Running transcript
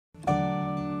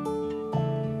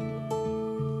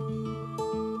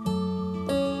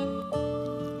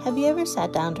Have you ever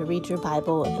sat down to read your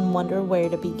Bible and wonder where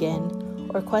to begin,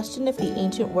 or question if the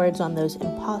ancient words on those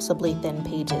impossibly thin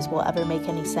pages will ever make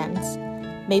any sense?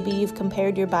 Maybe you've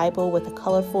compared your Bible with the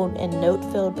colorful and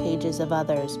note-filled pages of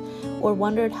others, or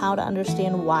wondered how to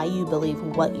understand why you believe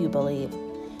what you believe.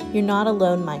 You're not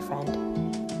alone, my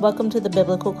friend. Welcome to the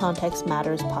Biblical Context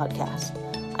Matters podcast.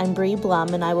 I'm Bree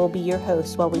Blum, and I will be your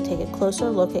host while we take a closer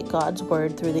look at God's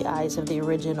Word through the eyes of the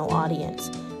original audience,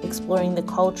 exploring the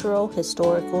cultural,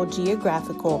 historical,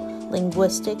 geographical,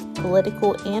 linguistic,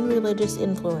 political, and religious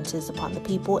influences upon the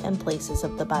people and places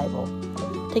of the Bible.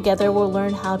 Together, we'll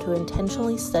learn how to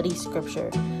intentionally study Scripture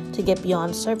to get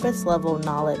beyond surface-level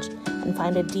knowledge and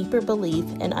find a deeper belief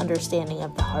and understanding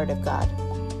of the heart of God.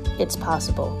 It's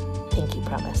possible. Pinky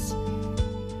promise.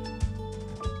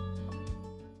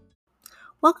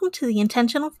 Welcome to the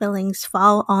Intentional Fillings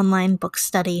Fall Online Book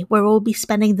Study, where we'll be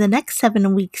spending the next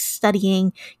 7 weeks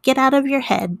studying Get Out of Your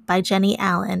Head by Jennie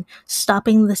Allen,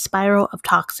 Stopping the Spiral of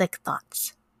Toxic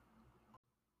Thoughts.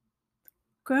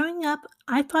 Growing up,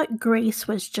 I thought grace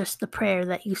was just the prayer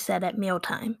that you said at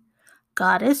mealtime.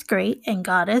 God is great and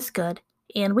God is good,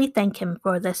 and we thank Him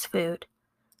for this food.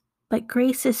 But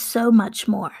grace is so much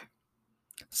more.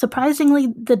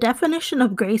 Surprisingly, the definition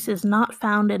of grace is not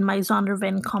found in my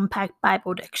Zondervan Compact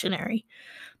Bible Dictionary.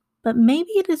 But maybe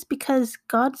it is because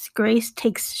God's grace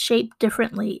takes shape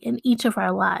differently in each of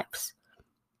our lives.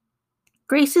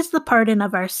 Grace is the pardon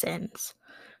of our sins.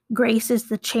 Grace is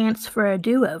the chance for a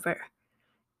do-over.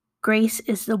 Grace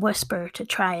is the whisper to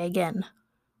try again.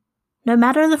 No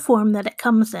matter the form that it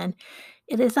comes in,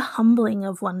 it is a humbling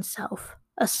of oneself,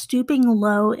 a stooping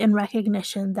low in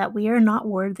recognition that we are not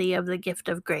worthy of the gift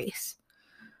of grace.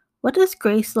 What does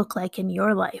grace look like in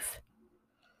your life?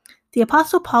 The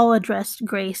Apostle Paul addressed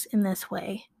grace in this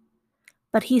way.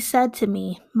 But he said to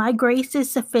me, "My grace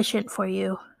is sufficient for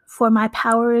you, for my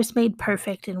power is made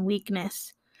perfect in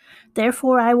weakness.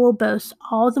 Therefore I will boast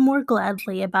all the more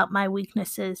gladly about my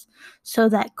weaknesses, so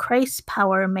that Christ's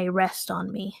power may rest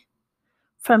on me."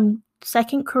 From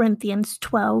 2 Corinthians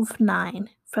 12:9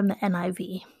 from the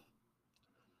NIV.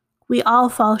 We all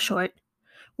fall short.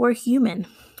 We're human,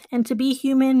 and to be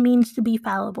human means to be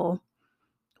fallible.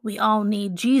 We all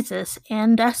need Jesus,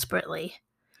 and desperately.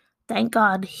 Thank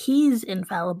God He's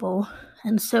infallible,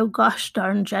 and so gosh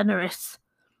darn generous.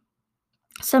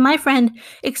 So my friend,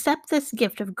 accept this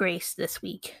gift of grace this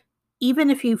week, even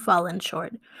if you've fallen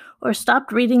short, or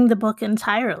stopped reading the book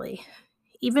entirely,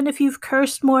 even if you've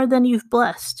cursed more than you've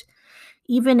blessed,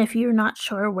 even if you're not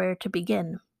sure where to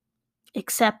begin.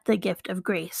 Accept the gift of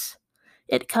grace.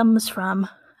 It comes from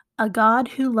a God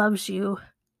who loves you,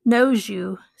 knows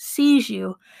you, sees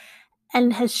you,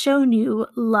 and has shown you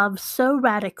love so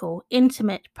radical,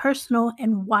 intimate, personal,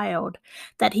 and wild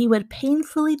that He would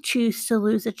painfully choose to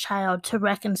lose a child to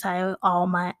reconcile all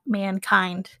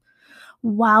mankind.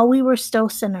 While we were still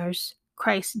sinners,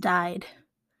 Christ died.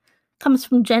 Comes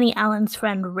from Jennie Allen's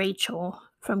friend Rachel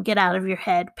from Get Out of Your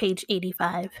Head, page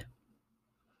 85.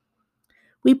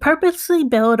 We purposely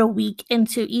build a week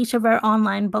into each of our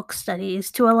online book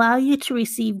studies to allow you to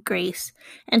receive grace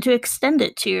and to extend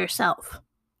it to yourself.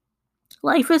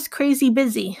 Life is crazy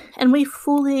busy, and we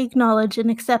fully acknowledge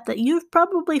and accept that you've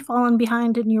probably fallen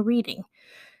behind in your reading.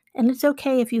 And it's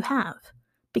okay if you have,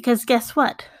 because guess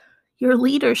what? Your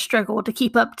leaders struggle to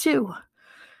keep up too.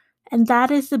 And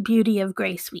that is the beauty of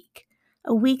Grace Week,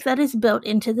 a week that is built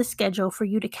into the schedule for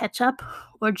you to catch up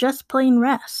or just plain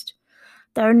rest.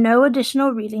 There are no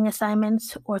additional reading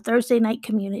assignments or Thursday night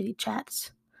community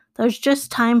chats. There's just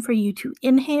time for you to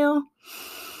inhale,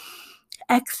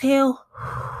 exhale.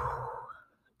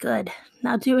 Good.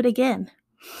 Now do it again.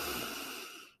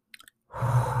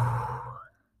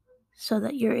 So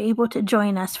that you're able to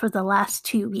join us for the last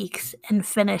 2 weeks and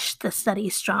finish the study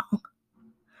strong.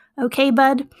 Okay,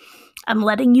 bud? I'm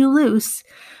letting you loose,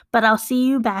 but I'll see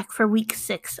you back for week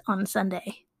 6 on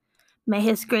Sunday. May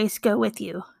His grace go with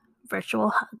you. Virtual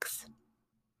hugs.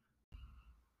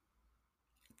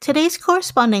 Today's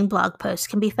corresponding blog post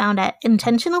can be found at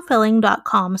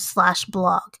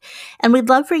intentionalfilling.com/blog, and we'd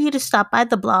love for you to stop by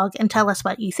the blog and tell us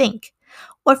what you think.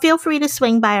 Or feel free to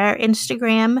swing by our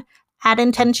Instagram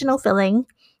 @intentionalfilling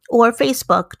or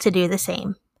Facebook to do the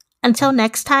same. Until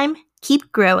next time,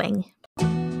 keep growing.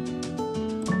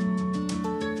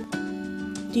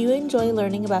 Do you enjoy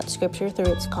learning about Scripture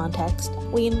through its context?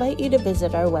 We invite you to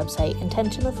visit our website,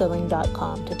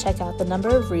 intentionalfilling.com, to check out the number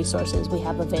of resources we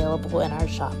have available in our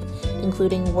shop,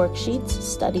 including worksheets,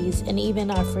 studies, and even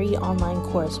our free online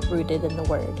course, Rooted in the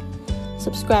Word.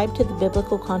 Subscribe to the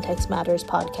Biblical Context Matters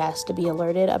podcast to be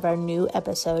alerted of our new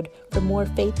episode for more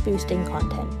faith-boosting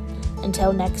content.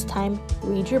 Until next time,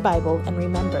 read your Bible and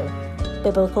remember,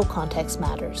 Biblical Context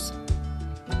Matters.